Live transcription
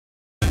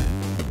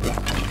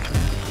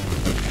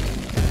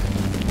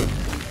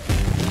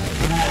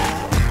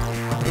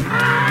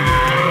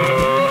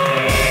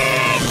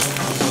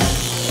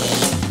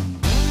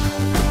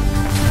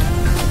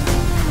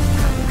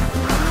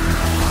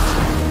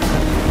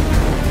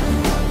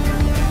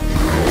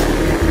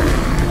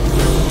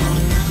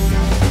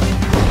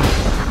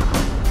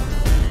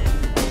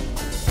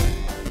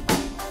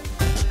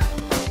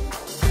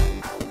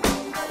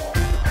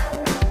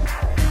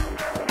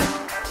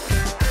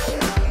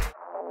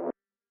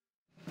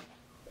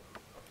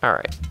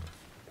Alright.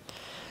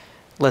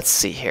 Let's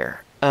see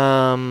here.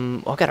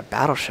 I've got a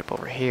battleship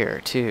over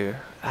here, too.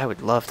 I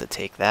would love to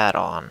take that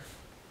on.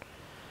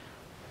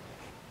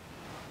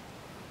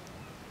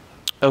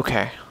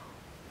 Okay.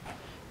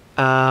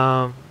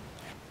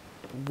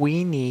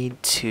 We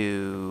need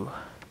to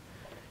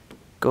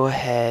go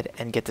ahead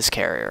and get this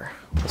carrier.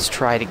 Let's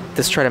try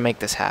to make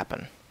this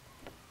happen.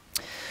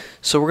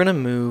 So we're gonna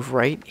move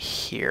right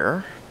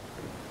here,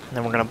 and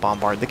then we're gonna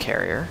bombard the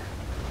carrier.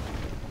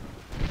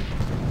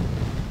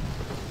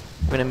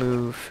 We're gonna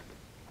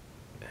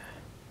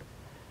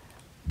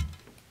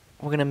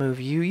move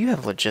you. You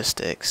have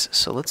logistics,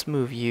 so let's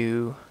move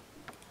you.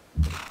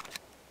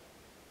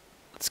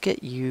 Let's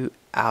get you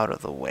out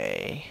of the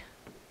way.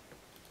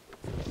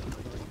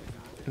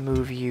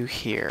 Move you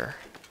here.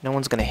 No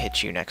one's gonna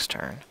hit you next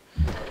turn.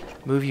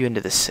 Move you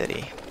into the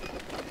city.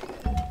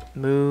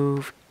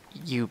 Move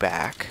you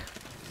back.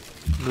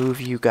 Move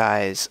you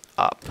guys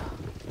up.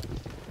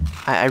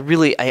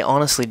 I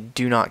honestly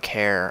do not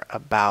care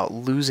about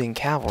losing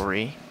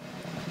cavalry.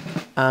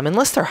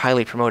 Unless they're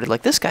highly promoted.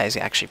 Like, this guy is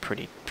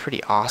actually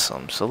pretty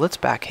awesome, so let's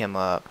back him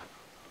up.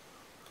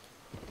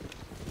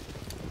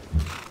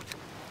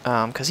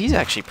 Because he's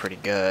actually pretty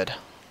good.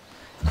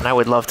 And I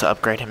would love to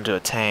upgrade him to a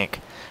tank.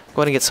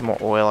 Go ahead and get some more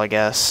oil, I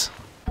guess.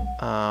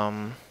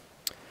 Don't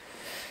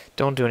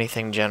do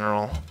anything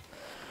general.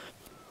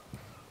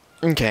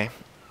 Okay.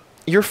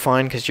 You're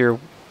fine because you're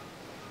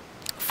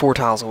 4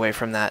 tiles away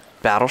from that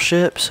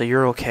battleship, so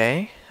you're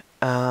okay.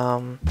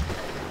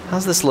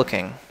 How's this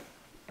looking?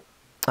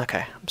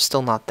 Okay, I'm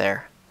still not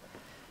there.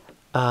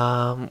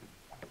 I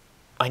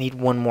need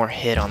one more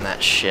hit on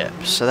that ship,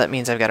 so that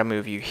means I've got to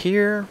move you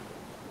here.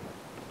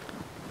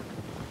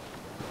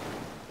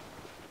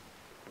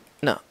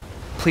 No,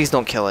 please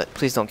don't kill it.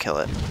 Please don't kill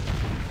it.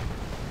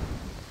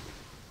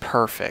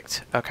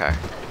 Perfect. Okay.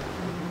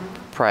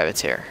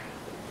 Privateer.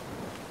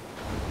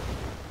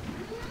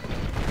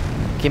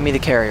 Give me the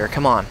carrier.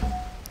 Come on.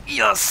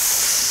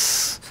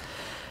 Yes!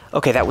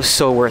 Okay, that was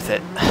so worth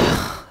it.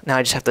 Now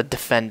I just have to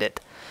defend it.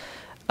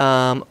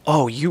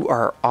 Oh, you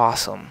are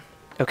awesome.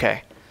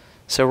 Okay.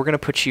 So we're going to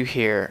put you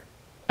here.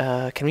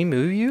 Can we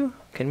move you?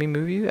 Can we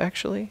move you,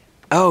 actually?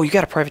 Oh, you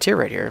got a privateer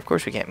right here. Of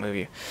course we can't move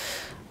you.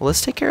 Well,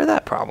 let's take care of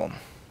that problem.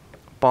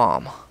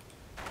 Bomb.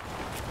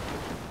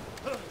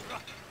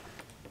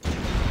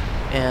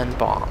 And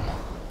bomb.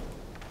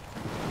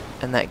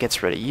 And that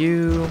gets rid of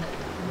you.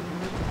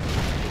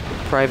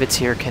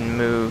 Privateer can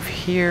move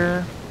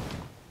here.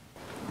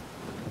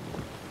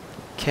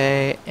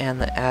 Okay, and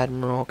the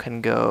admiral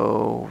can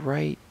go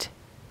right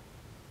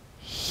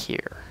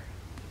here.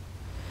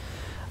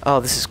 Oh,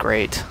 this is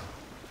great.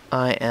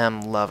 I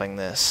am loving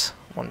this.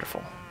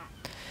 Wonderful.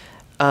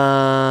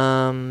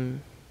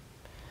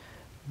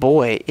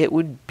 Boy, it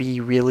would be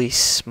really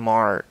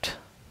smart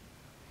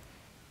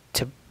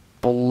to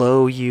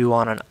blow you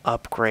on an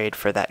upgrade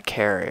for that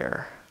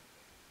carrier.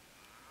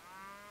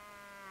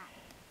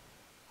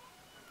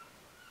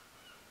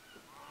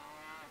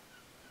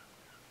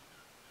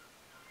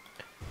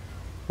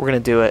 We're gonna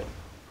do it.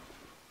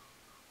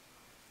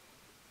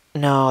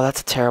 No, that's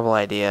a terrible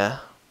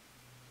idea.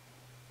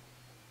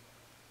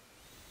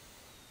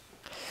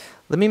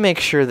 Let me make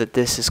sure that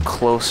this is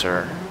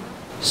closer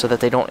so that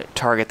they don't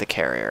target the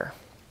carrier.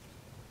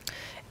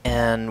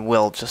 And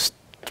we'll just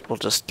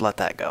let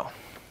that go.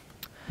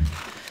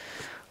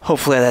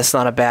 Hopefully that's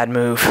not a bad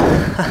move.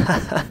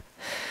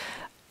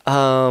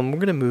 We're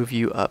gonna move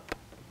you up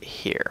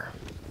here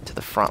to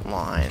the front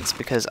lines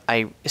because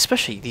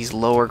especially these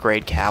lower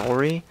grade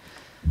cavalry,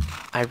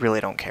 I really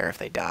don't care if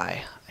they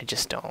die. I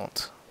just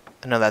don't.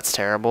 I know that's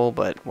terrible,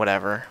 but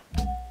whatever.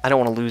 I don't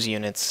want to lose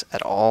units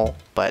at all,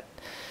 but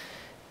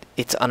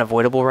it's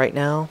unavoidable right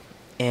now.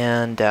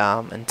 And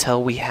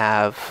until we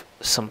have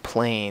some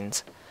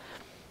planes,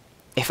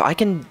 if I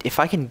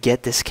can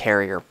get this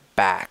carrier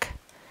back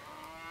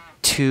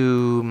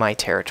to my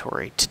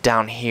territory, to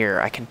down here,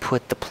 I can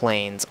put the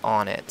planes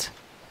on it.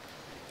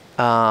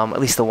 At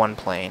least the one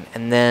plane,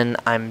 and then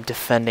I'm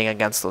defending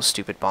against those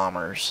stupid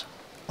bombers.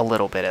 A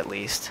little bit, at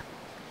least.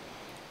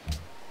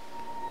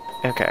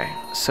 Okay,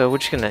 so we're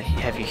just gonna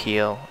have you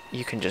heal.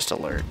 You can just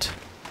alert.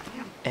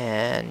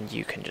 And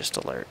you can just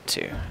alert,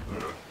 too.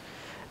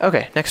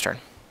 Okay, next turn.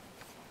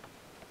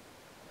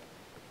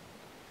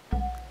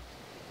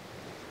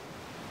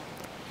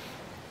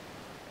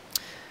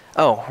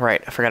 Oh,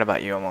 right, I forgot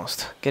about you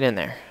almost. Get in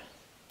there.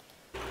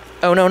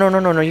 Oh, no,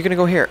 you're gonna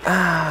go here.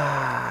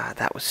 Ah,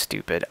 that was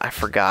stupid. I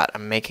forgot.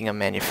 I'm making a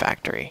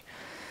manufactory.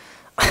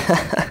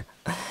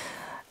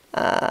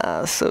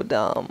 So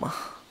dumb.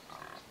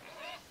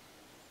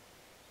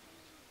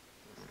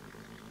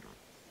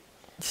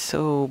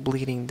 So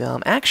bleeding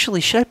dumb.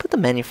 Actually, should I put the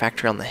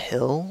manufactory on the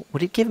hill?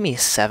 Would it give me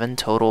 7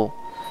 total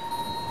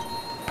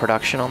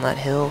production on that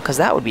hill? Because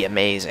that would be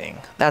amazing.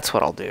 That's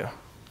what I'll do.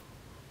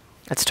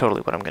 That's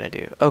totally what I'm going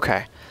to do.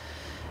 Okay.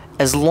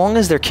 As long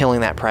as they're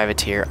killing that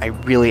privateer, I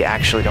really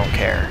actually don't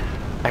care.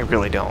 I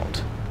really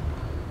don't.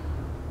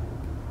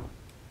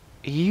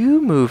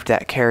 You moved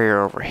that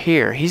carrier over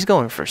here. He's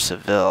going for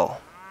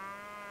Seville.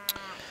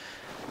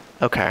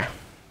 Okay.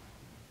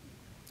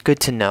 Good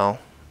to know.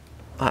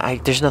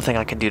 There's nothing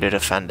I can do to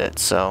defend it,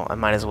 so I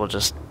might as well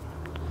just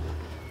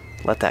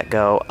let that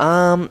go.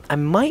 I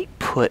might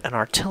put an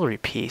artillery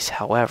piece,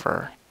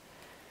 however.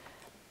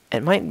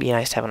 It might be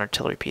nice to have an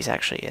artillery piece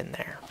actually in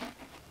there.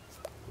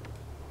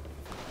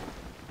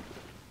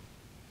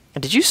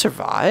 Did you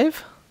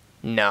survive?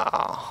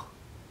 No.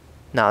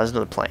 No, there's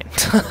another plane.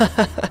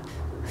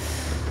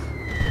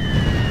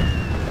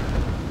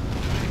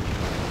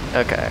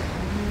 Okay,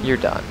 you're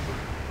done.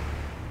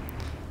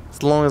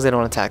 As long as they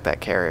don't attack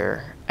that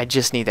carrier. I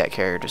just need that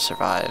carrier to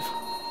survive.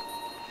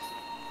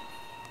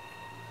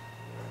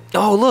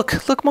 Oh,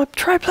 look! Look, my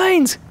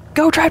triplanes!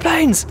 Go,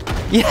 triplanes!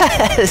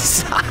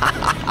 Yes!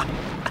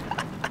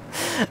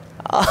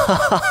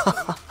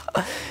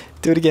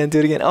 Do it again, do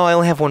it again. Oh, I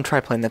only have one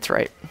triplane, that's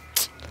right.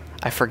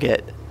 I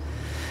forget.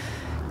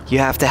 You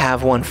have to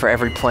have one for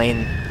every plane.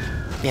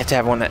 You have to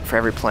have one for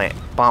every plane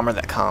bomber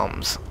that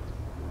comes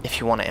if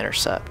you want to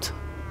intercept.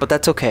 But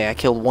that's okay. I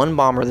killed one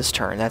bomber this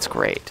turn. That's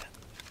great.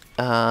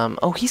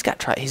 Oh, he's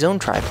got his own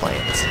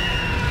triplanes.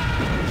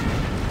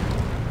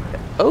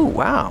 Oh,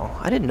 wow.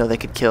 I didn't know they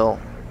could kill...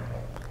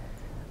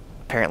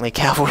 Apparently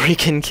cavalry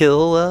can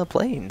kill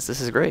planes. This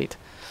is great.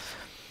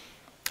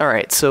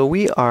 Alright, so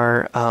we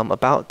are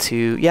about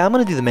to... Yeah, I'm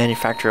going to do the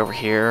manufacturer over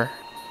here.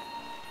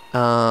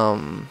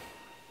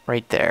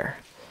 Right there.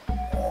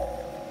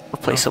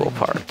 Replaceable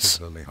parts.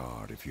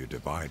 Hard if you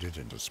divide it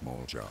into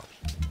small jobs.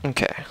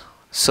 Okay,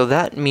 so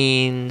that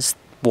means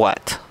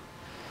what?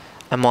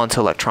 I'm on to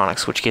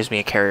electronics, which gives me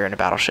a carrier and a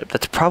battleship.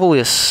 That's probably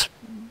that's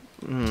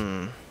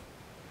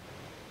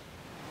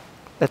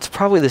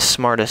probably the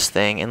smartest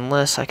thing,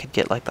 unless I could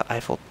get like the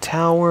Eiffel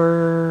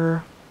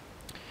Tower.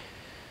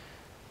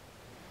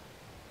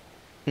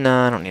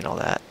 No, I don't need all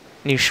that.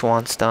 New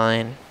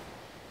Schwanstein.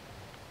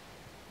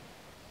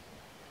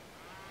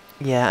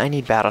 Yeah, I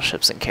need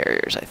battleships and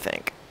carriers, I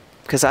think,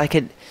 because I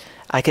could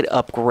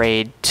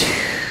upgrade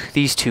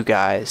these two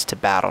guys to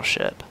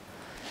battleship,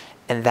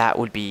 and that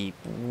would be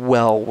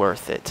well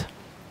worth it.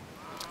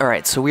 All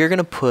right, so we are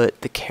gonna put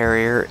the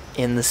carrier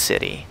in the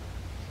city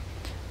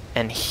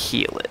and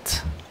heal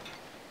it.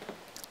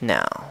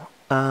 Now,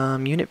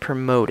 unit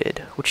promoted.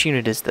 Which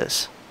unit is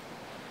this?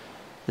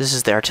 This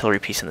is the artillery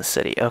piece in the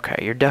city. Okay,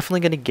 you're definitely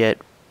gonna get.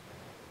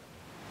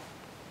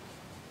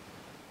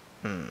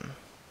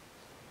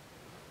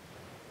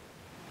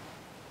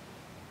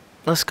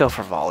 Let's go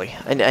for volley.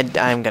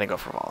 I'm gonna go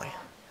for volley.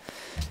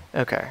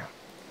 Okay.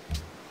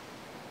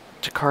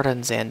 Jakarta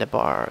and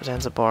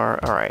Zanzibar.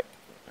 All right.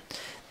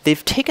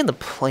 They've taken the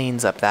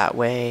planes up that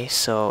way,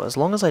 so as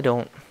long as I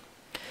don't...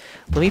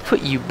 Let me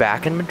put you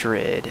back in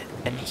Madrid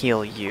and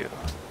heal you.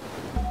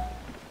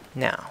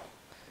 Now,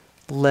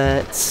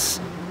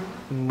 let's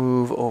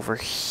move over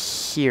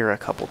here a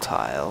couple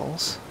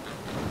tiles.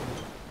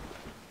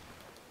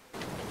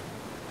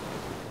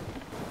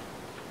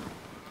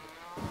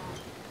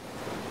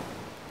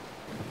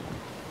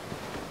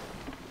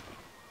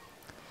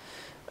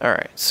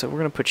 Alright, so we're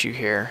going to put you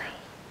here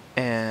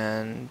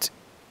and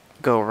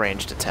go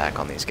ranged attack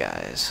on these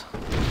guys.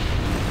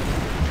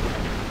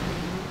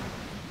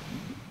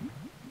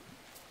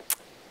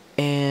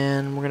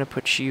 And we're going to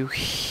put you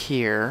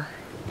here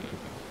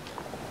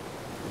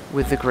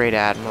with the Great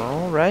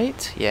Admiral,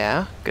 right?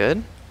 Yeah,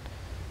 good.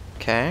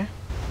 Okay.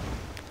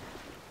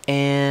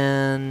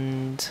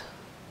 And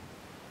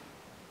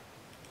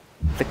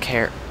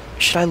the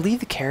should I leave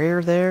the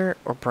carrier there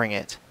or bring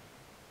it?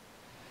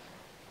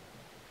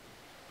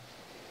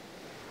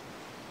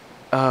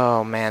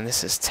 Oh man,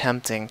 this is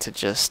tempting to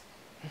just...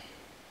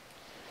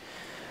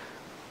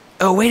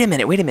 Oh, wait a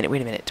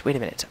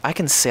minute. I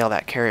can sail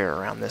that carrier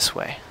around this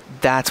way.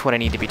 That's what I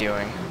need to be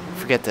doing.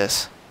 Forget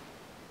this.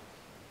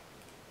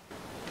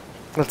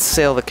 Let's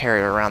sail the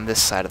carrier around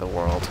this side of the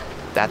world.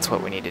 That's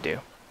what we need to do.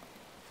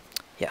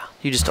 Yeah,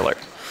 you just alert.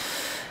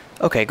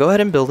 Okay, go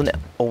ahead and build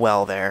a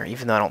well there,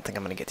 even though I don't think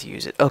I'm going to get to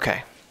use it.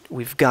 Okay,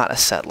 we've got a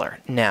settler.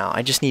 Now,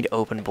 I just need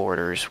open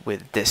borders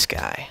with this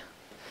guy.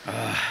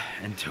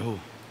 And two.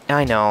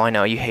 I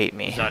know, you hate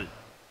me.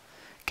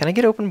 Can I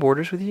get open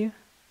borders with you?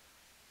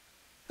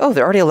 Oh,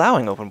 they're already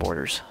allowing open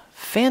borders.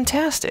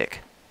 Fantastic.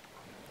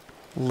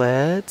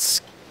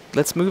 Let's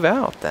move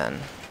out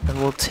then.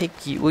 And we'll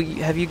take you, we'll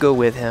have you go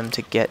with him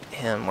to get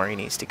him where he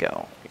needs to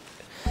go.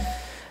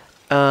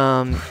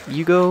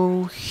 You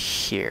go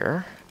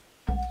here,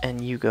 and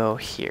you go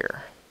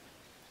here.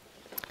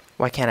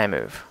 Why can't I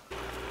move?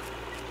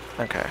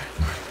 Okay.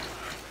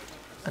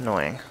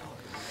 Annoying.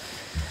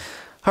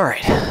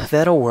 Alright,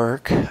 that'll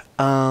work.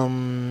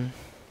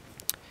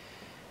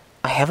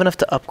 I have enough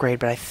to upgrade,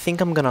 but I think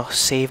I'm gonna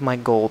save my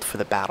gold for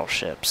the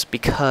battleships,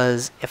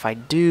 because if I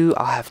do,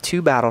 I'll have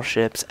 2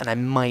 battleships, and I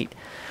might...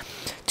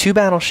 2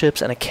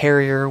 battleships and a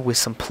carrier with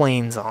some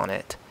planes on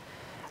it.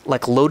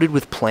 Like, loaded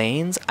with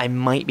planes, I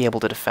might be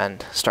able to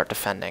start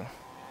defending.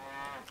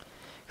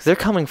 Because they're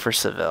coming for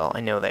Seville,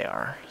 I know they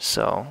are.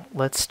 So,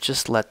 let's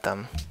just let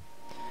them.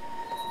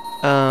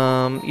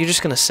 You're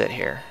just gonna sit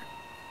here.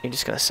 You're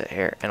just gonna sit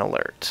here and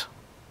alert.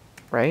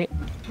 Right?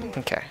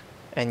 Okay.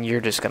 And you're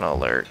just gonna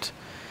alert.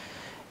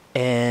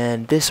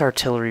 And this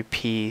artillery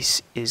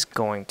piece is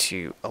going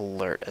to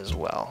alert as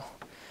well.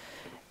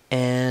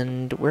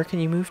 And where can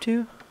you move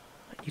to?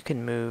 You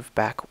can move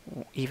back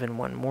even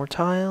one more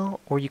tile,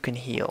 or you can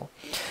heal.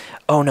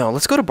 Oh no,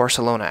 let's go to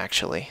Barcelona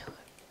actually.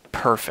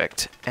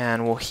 Perfect.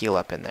 And we'll heal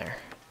up in there.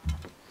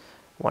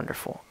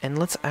 Wonderful. And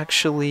let's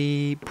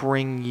actually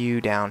bring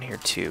you down here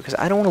too, because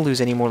I don't want to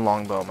lose any more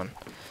longbowmen.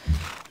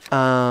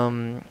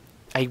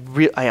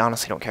 I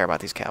honestly don't care about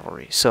these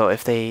cavalry. So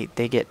if they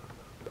get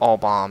all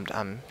bombed,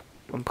 I'm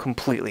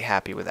completely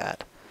happy with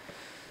that.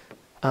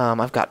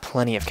 I've got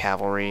plenty of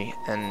cavalry,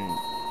 and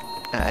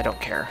I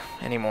don't care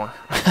anymore.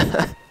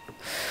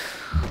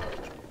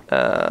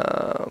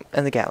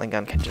 And the Gatling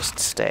gun can just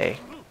stay.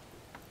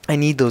 I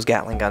need those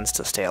Gatling guns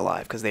to stay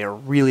alive because they are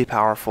really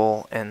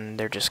powerful, and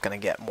they're just going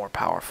to get more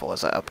powerful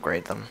as I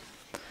upgrade them.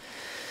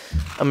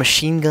 A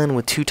machine gun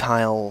with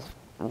 2-tile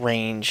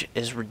range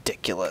is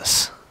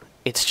ridiculous.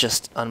 It's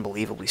just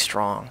unbelievably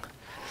strong.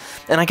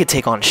 And I could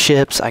take on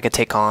ships, I could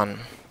take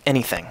on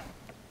anything.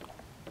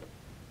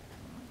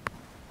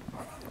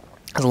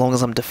 As long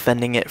as I'm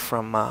defending it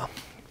from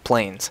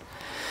planes.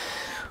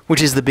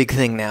 Which is the big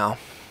thing now.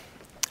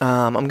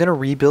 I'm going to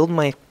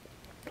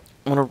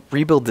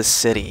rebuild this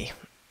city.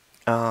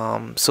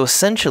 So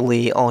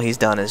essentially, all he's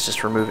done is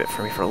just remove it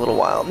from me for a little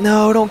while.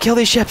 No, don't kill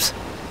these ships!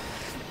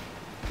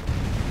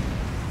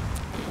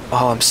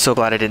 Oh, I'm so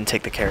glad I didn't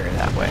take the carrier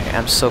that way.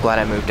 I'm so glad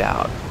I moved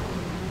out.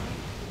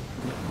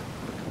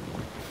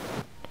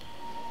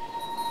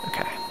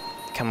 Okay,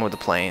 come with the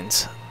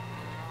planes.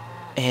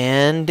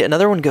 And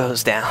another one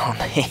goes down.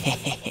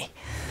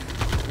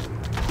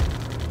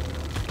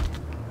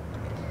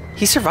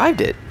 He survived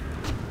it.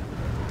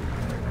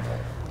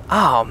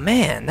 Oh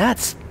man,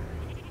 that's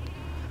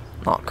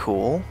not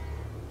cool.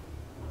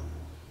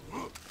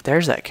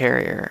 There's that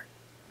carrier.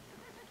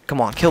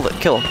 Come on, kill it,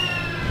 kill him.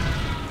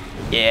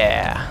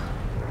 Yeah.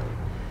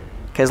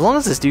 Okay, as long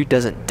as this dude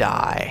doesn't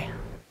die.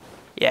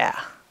 Yeah,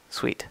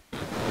 sweet.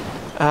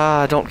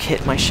 Don't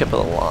hit my ship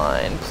of the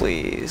line,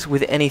 please.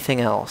 With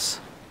anything else.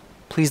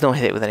 Please don't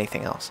hit it with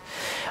anything else.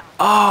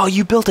 Oh,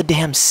 you built a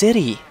damn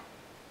city.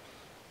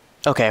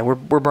 Okay, we're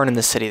burning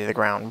this city to the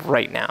ground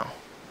right now.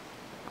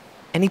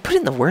 And he put it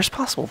in the worst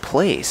possible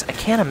place. I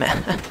can't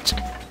imagine.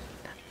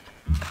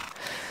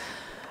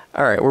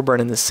 Alright, we're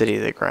burning this city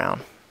to the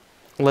ground.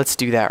 Let's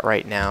do that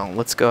right now.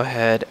 Let's go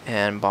ahead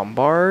and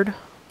bombard.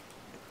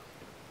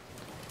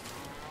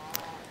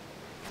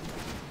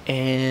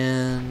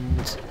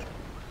 And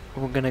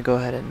we're going to go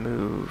ahead and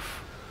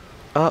move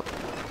up.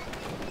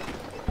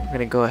 We're going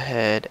to go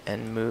ahead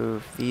and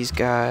move these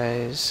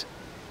guys.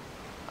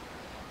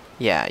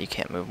 Yeah, you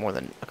can't move more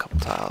than a couple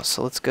tiles.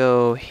 So let's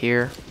go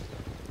here.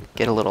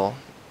 Get a little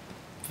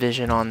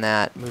vision on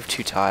that. Move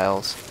 2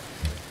 tiles.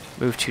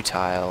 Move 2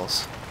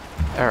 tiles.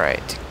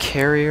 Alright,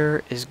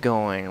 carrier is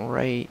going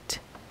right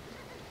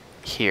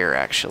here,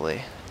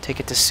 actually. Take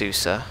it to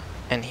Susa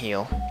and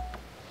heal.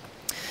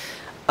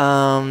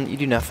 You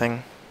do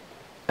nothing.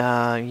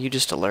 You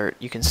just alert.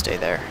 You can stay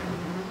there.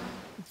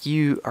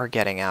 You are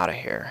getting out of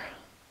here.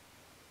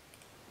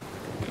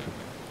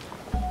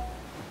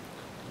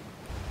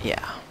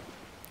 Yeah.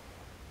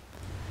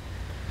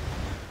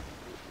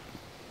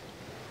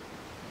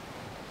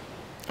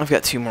 I've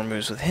got 2 more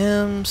moves with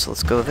him, so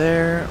let's go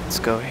there. Let's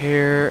go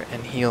here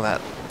and heal that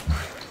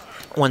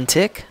 1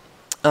 tick.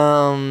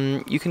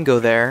 You can go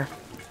there.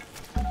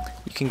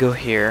 You can go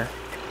here.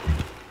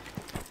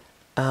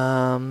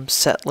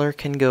 Settler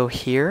can go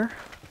here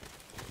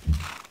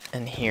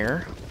and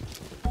here.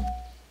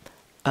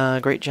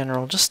 Great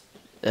General, just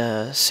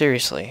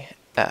seriously,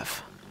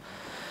 F.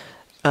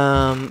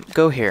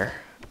 Go here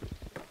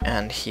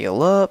and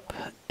heal up,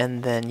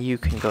 and then you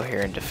can go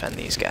here and defend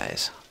these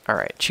guys.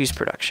 Alright, choose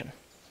production.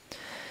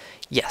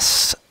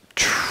 Yes,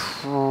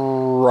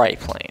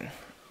 triplane.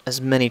 As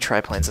many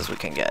triplanes as we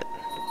can get.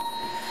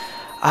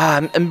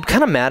 I'm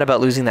kind of mad about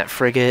losing that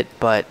frigate,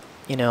 but,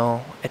 you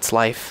know, it's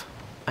life.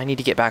 I need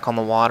to get back on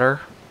the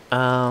water.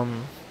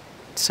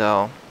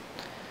 So,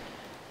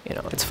 you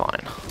know, it's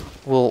fine.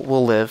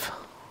 We'll live.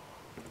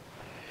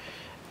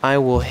 I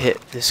will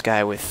hit this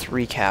guy with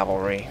 3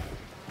 cavalry.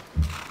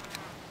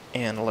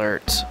 And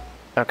alert.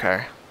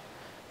 Okay.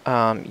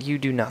 You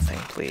do nothing,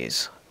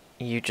 please.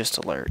 You just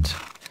alert.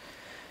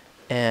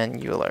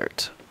 And you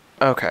alert.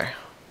 Okay.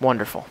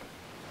 Wonderful.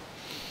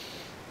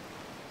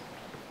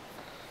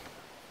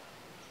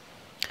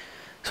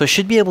 So I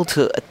should be able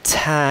to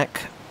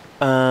attack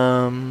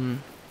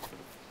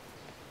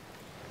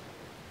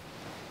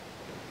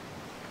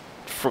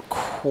for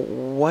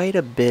quite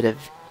a bit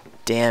of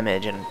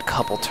damage in a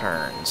couple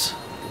turns.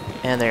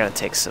 And they're going to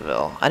take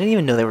Seville. I didn't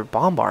even know they were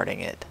bombarding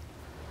it.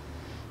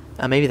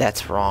 Maybe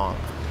that's wrong.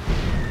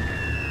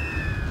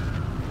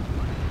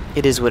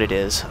 It is what it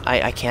is.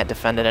 I can't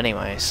defend it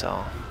anyway,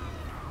 so...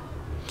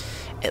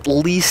 At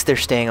least they're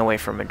staying away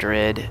from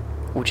Madrid,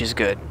 which is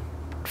good.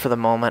 For the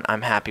moment,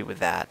 I'm happy with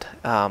that.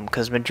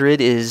 Because Madrid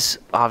is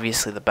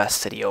obviously the best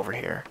city over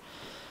here.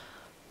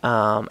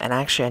 And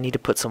actually, I need to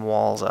put some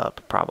walls up,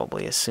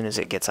 probably, as soon as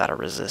it gets out of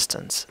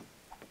resistance.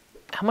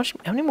 How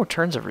many more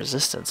turns of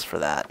resistance for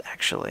that,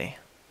 actually?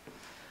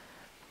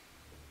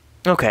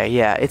 Okay,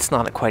 yeah, it's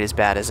not quite as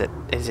bad as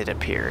it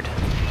appeared.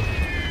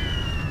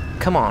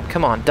 Come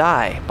on,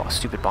 die,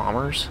 stupid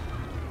bombers.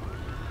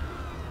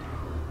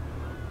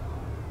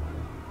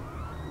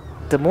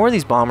 The more of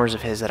these bombers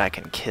of his that I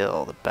can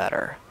kill, the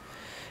better.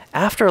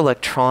 After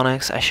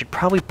electronics, I should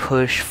probably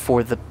push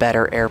for the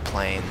better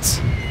airplanes.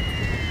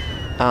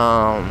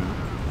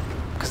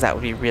 Because that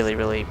would be really,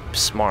 really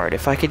smart.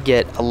 If I could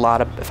get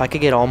if I could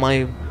get all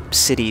my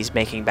cities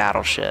making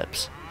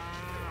battleships.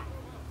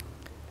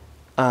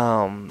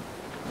 All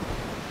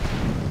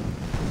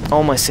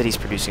my cities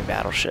producing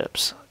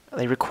battleships.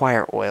 They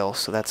require oil,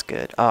 so that's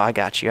good. Oh, I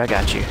got you.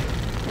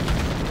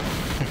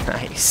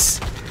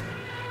 Nice.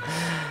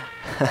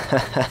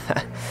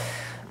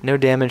 No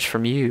damage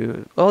from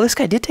you. Oh, this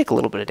guy did take a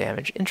little bit of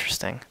damage.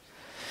 Interesting.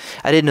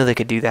 I didn't know they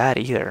could do that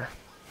either.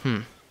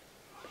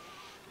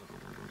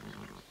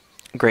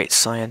 Great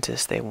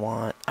scientist they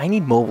want. I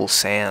need mobile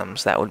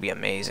SAMs. That would be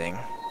amazing.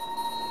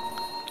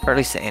 Or at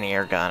least the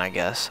anti-air gun, I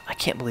guess. I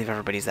can't believe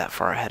everybody's that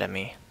far ahead of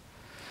me.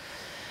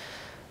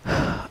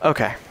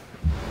 Okay.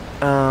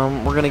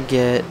 We're gonna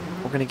get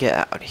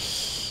out.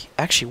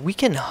 Actually, we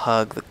can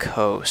hug the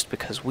coast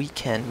because we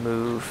can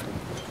move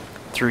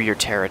through your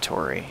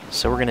territory.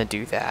 So we're gonna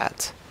do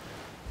that.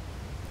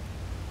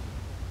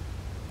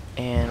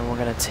 And we're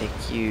gonna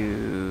take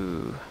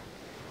you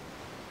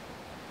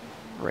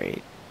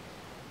right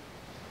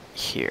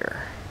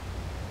here.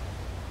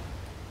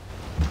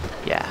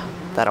 Yeah,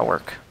 that'll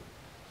work.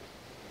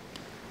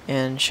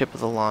 And ship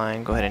of the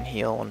line, go ahead and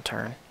heal 1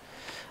 turn.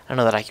 I don't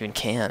know that I even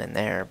can in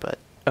there, but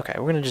okay,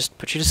 we're gonna just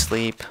put you to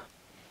sleep.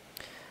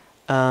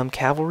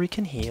 Cavalry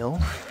can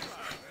heal.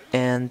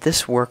 And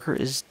this worker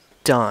is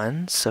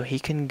done, so he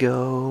can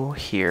go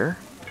here.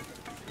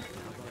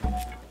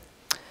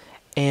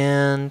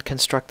 And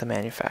construct the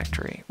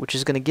manufactory, which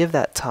is gonna give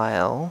that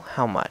tile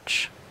how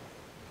much?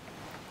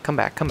 Come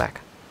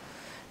back.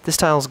 This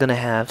tile is gonna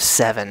have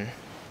 7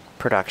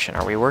 production.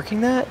 Are we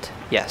working that?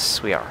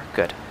 Yes, we are.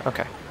 Good.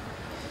 Okay.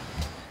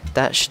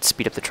 That should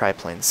speed up the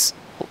triplanes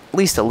at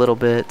least a little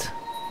bit.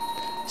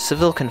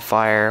 Seville can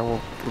fire.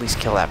 We'll at least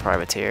kill that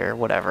privateer.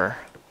 Whatever.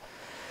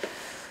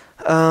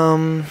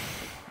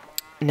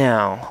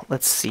 Now,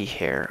 let's see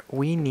here.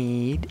 We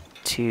need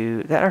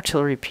to... That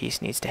artillery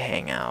piece needs to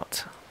hang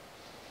out.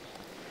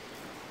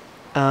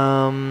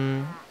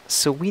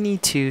 So we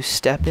need to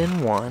step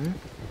in 1.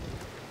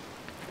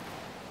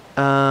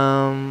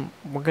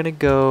 We're gonna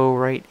go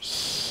right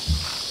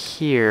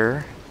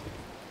here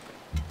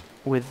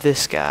with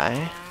this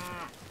guy.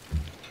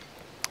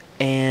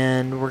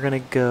 And we're gonna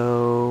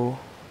go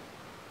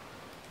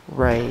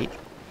right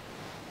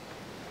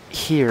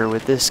here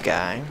with this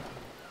guy.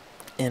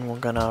 And we're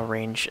gonna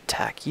range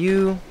attack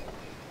you.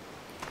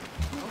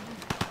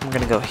 I'm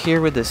gonna go here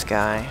with this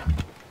guy.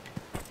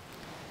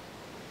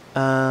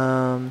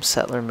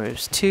 Settler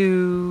moves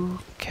 2.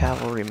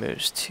 Cavalry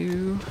moves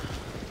 2.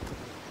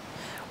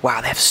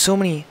 Wow, they have so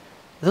many.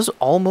 Are those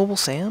all mobile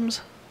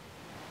SAMs?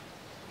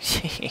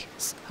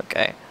 Jeez.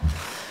 Okay.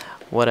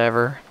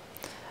 Whatever.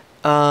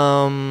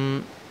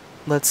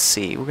 Let's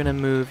see. We're gonna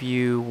move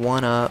you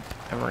 1 up,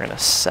 and we're gonna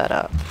set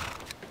up.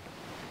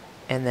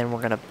 And then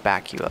we're gonna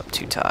back you up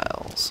 2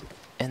 tiles.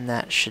 And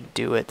that should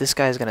do it. This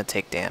guy's gonna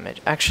take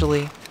damage.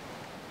 Actually,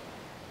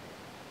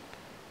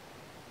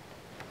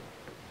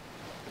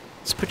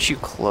 let's put you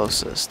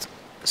closest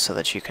so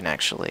that you can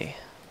actually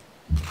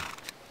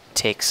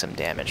take some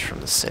damage from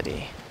the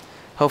city.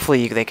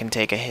 Hopefully they can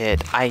take a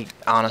hit. I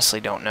honestly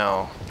don't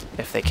know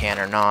if they can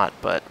or not,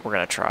 but we're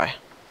gonna try.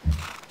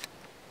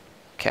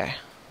 Okay.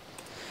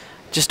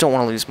 Just don't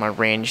want to lose my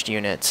ranged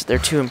units. They're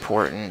too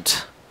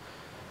important.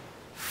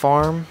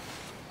 Farm.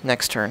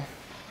 Next turn.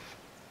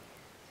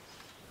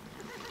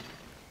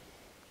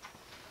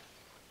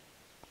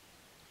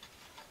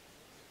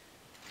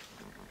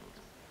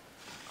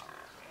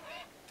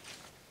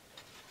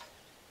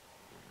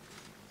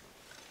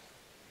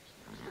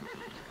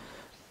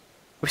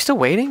 We're still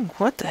waiting?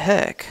 What the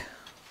heck?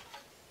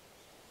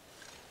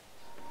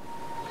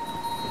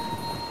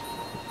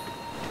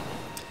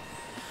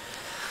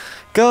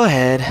 Go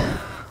ahead.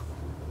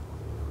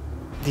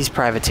 These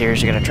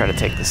privateers are going to try to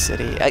take the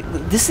city.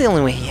 This is the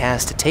only way he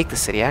has to take the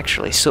city,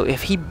 actually. So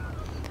if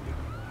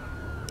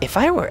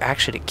I were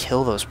actually to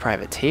kill those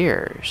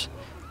privateers,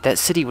 that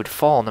city would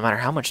fall no matter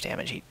how much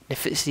damage he...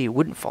 If the city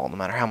wouldn't fall no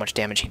matter how much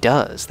damage he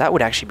does. That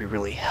would actually be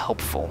really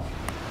helpful.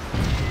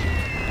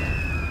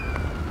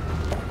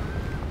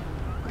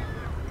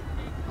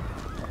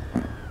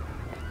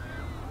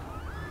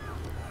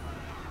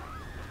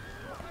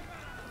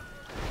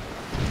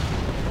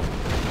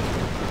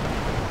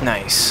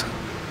 Nice.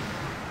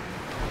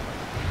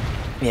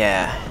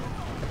 Yeah.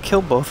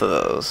 Kill both of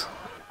those.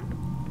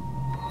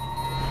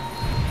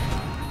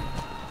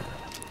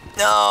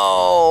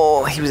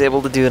 No! He was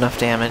able to do enough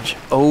damage.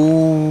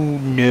 Oh,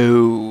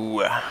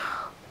 no.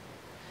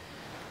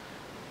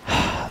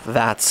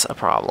 That's a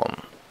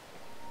problem.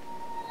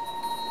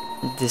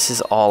 This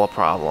is all a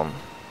problem.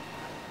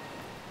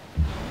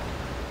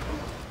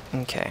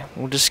 Okay,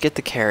 we'll just get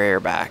the carrier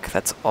back.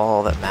 That's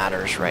all that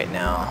matters right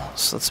now.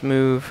 So let's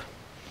move.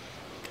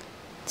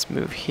 Let's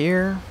move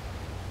here.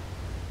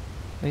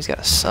 He's got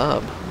a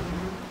sub.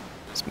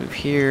 Let's move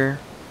here.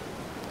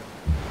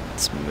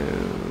 Let's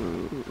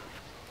move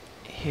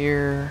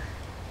here.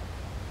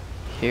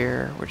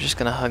 Here. We're just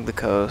gonna hug the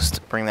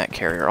coast, bring that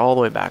carrier all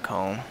the way back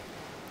home.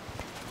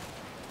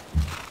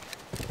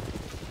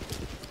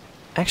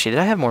 Actually, did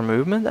I have more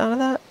movement out of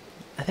that?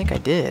 I think I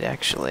did,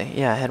 actually.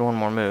 Yeah, I had one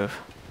more move.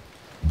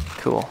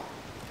 Cool.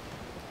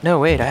 No,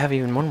 wait, I have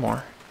even one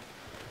more.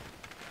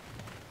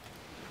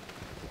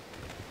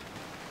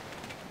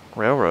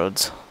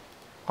 Railroads.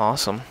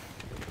 Awesome.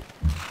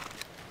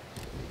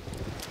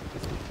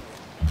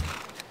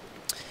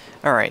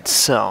 Alright,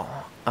 so,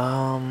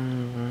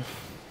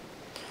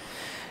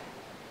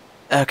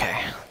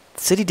 okay.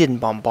 The city didn't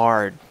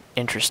bombard,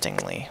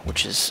 interestingly,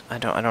 which is, I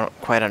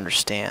don't quite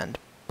understand,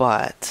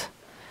 but,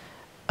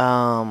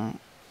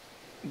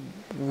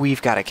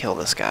 we've got to kill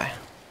this guy.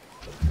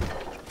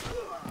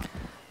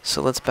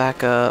 So let's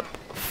back up.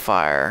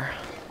 Fire.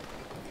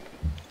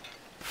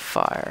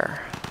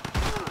 Fire.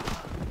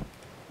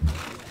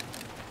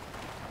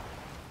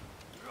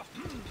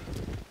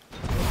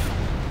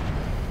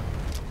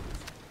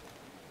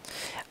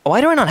 Why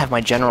do I not have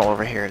my general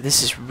over here?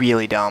 This is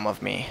really dumb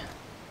of me.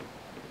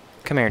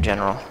 Come here,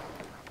 general.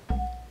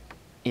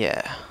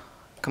 Yeah.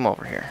 Come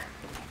over here.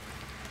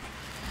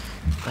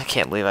 I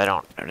can't believe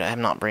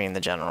I'm not bringing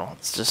the general.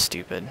 It's just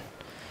stupid.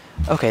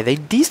 Okay,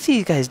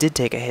 these guys did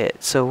take a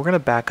hit, so we're gonna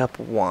back up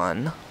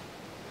one.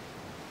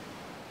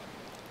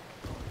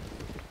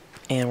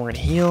 And we're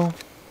gonna heal.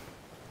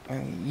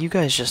 You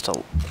guys just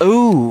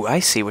oh,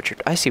 I see what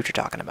you're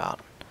talking about.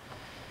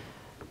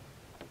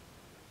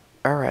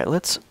 Alright,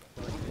 let's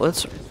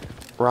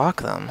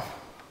rock them.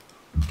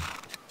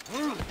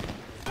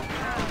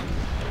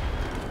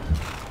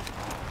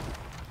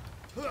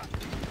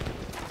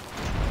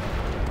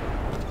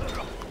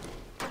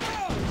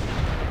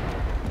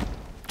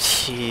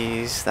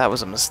 Jeez, that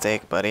was a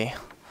mistake, buddy.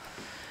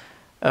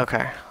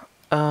 Okay.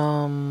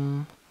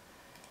 And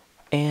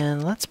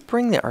let's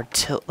bring the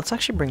let's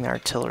actually bring the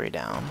artillery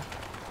down.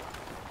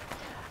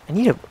 I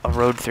need a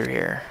road through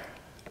here.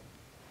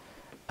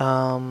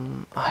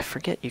 I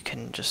forget you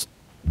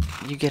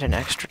get an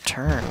extra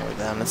turn with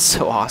them. It's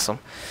so awesome.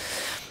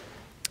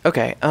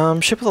 Okay,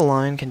 ship of the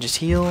line can just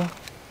heal.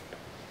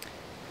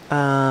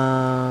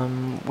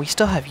 We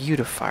still have you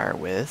to fire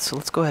with, so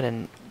let's go ahead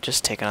and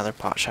just take another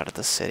pot shot at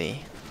the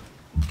city.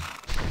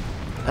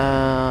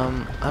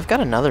 I've got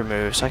another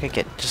move, so I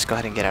could just go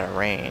ahead and get out of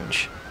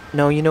range.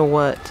 No, you know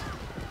what?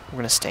 We're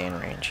gonna stay in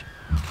range.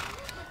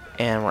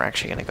 And we're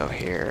actually gonna go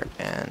here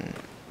and,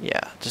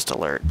 yeah, just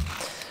alert.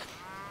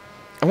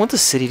 I want the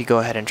city to go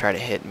ahead and try to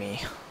hit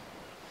me.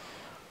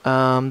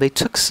 They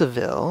took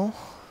Seville,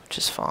 which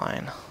is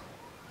fine.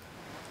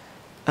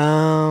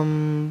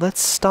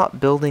 Let's stop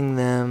building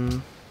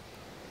them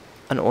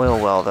an oil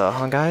well, though,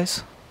 huh,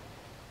 guys?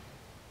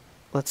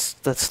 Let's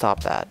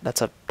stop that.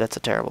 That's a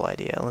terrible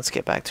idea. Let's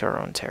get back to our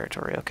own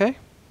territory, okay?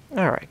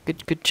 All right,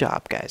 good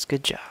job, guys.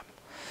 Good job.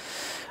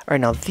 All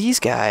right, now these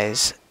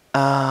guys.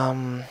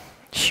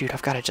 Shoot,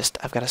 I've got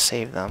to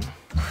save them.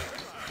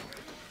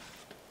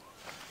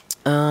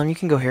 You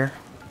can go here.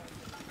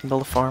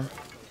 Build a farm.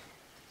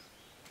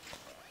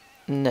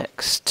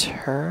 Next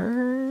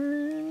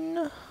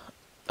turn.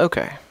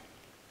 Okay.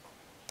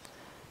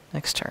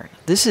 Next turn.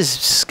 This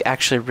is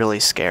actually really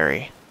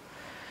scary.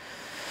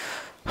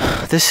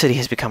 This city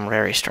has become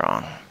very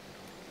strong.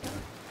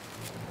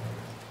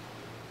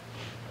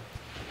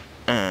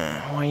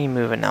 Why are you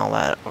moving all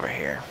that over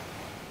here?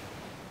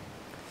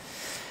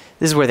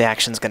 This is where the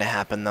action's gonna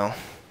happen, though.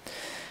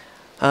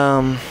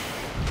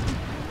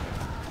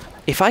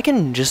 If I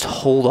can just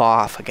hold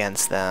off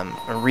against them,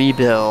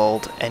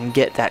 rebuild, and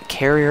get that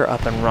carrier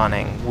up and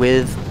running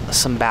with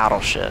some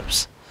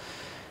battleships,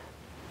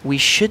 we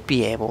should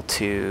be able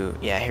to...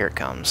 Yeah, here it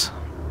comes.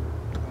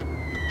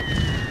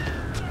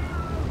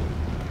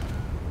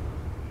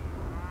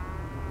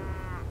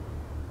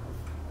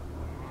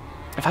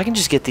 If I can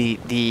just get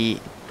the...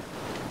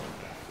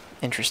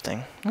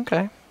 Interesting.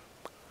 Okay.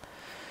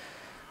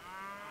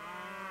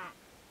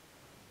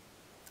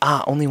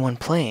 Ah, only one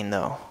plane,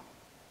 though.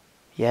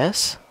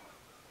 Yes?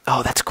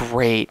 Oh, that's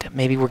great.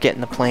 Maybe we're getting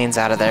the planes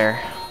out of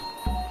there.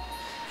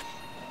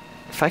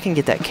 If I can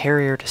get that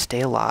carrier to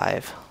stay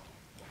alive...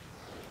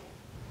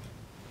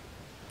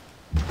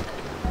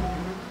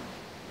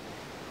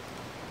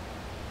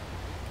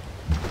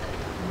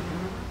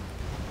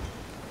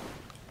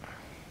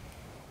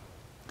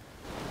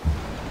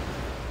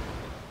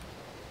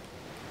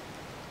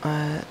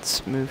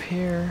 Let's move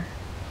here.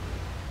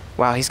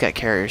 Wow, he's got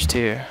carriers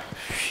too.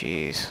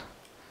 Jeez.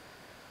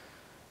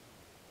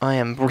 I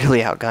am really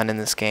outgunned in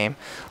this game.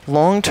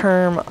 Long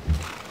term,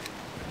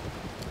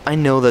 I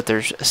know that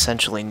there's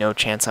essentially no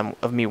chance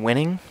of me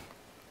winning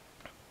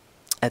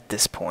at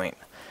this point.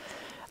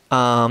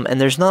 And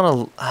there's not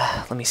a...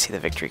 let me see the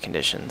victory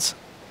conditions.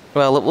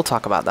 Well, we'll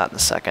talk about that in a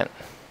second.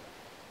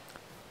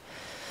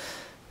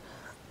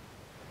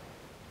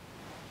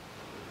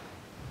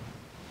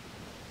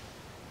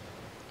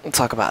 We'll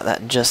talk about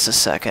that in just a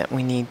second.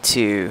 We need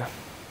to...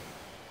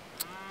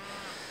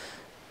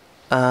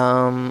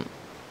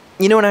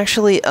 you know what,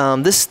 actually,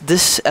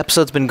 this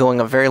episode's been going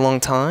a very long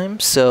time,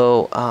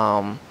 so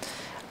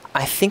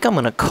I think I'm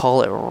going to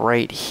call it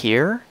right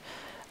here.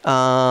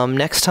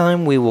 Next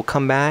time we will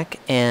come back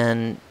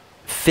and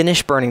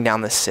finish burning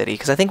down this city,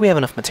 because I think we have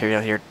enough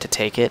material here to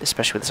take it,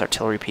 especially with this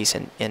artillery piece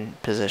in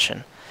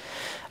position.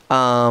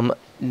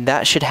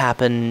 That should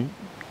happen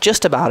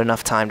just about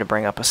enough time to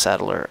bring up a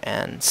settler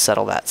and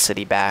settle that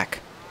city back.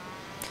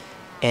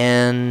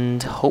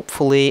 And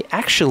hopefully,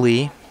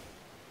 actually,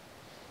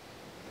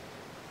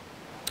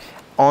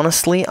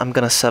 honestly, I'm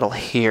going to settle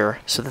here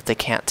so that they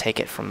can't take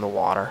it from the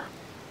water.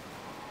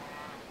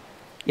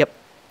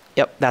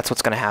 Yep, that's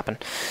what's going to happen.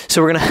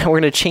 So we're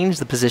gonna change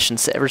the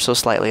positions ever so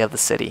slightly of the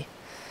city.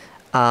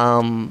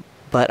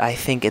 But I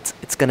think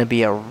it's going to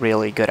be a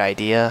really good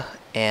idea,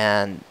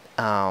 and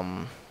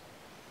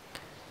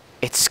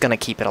it's going to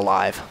keep it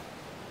alive.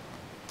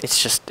 It's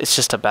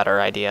just a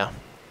better idea.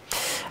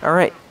 All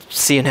right,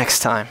 see you next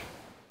time.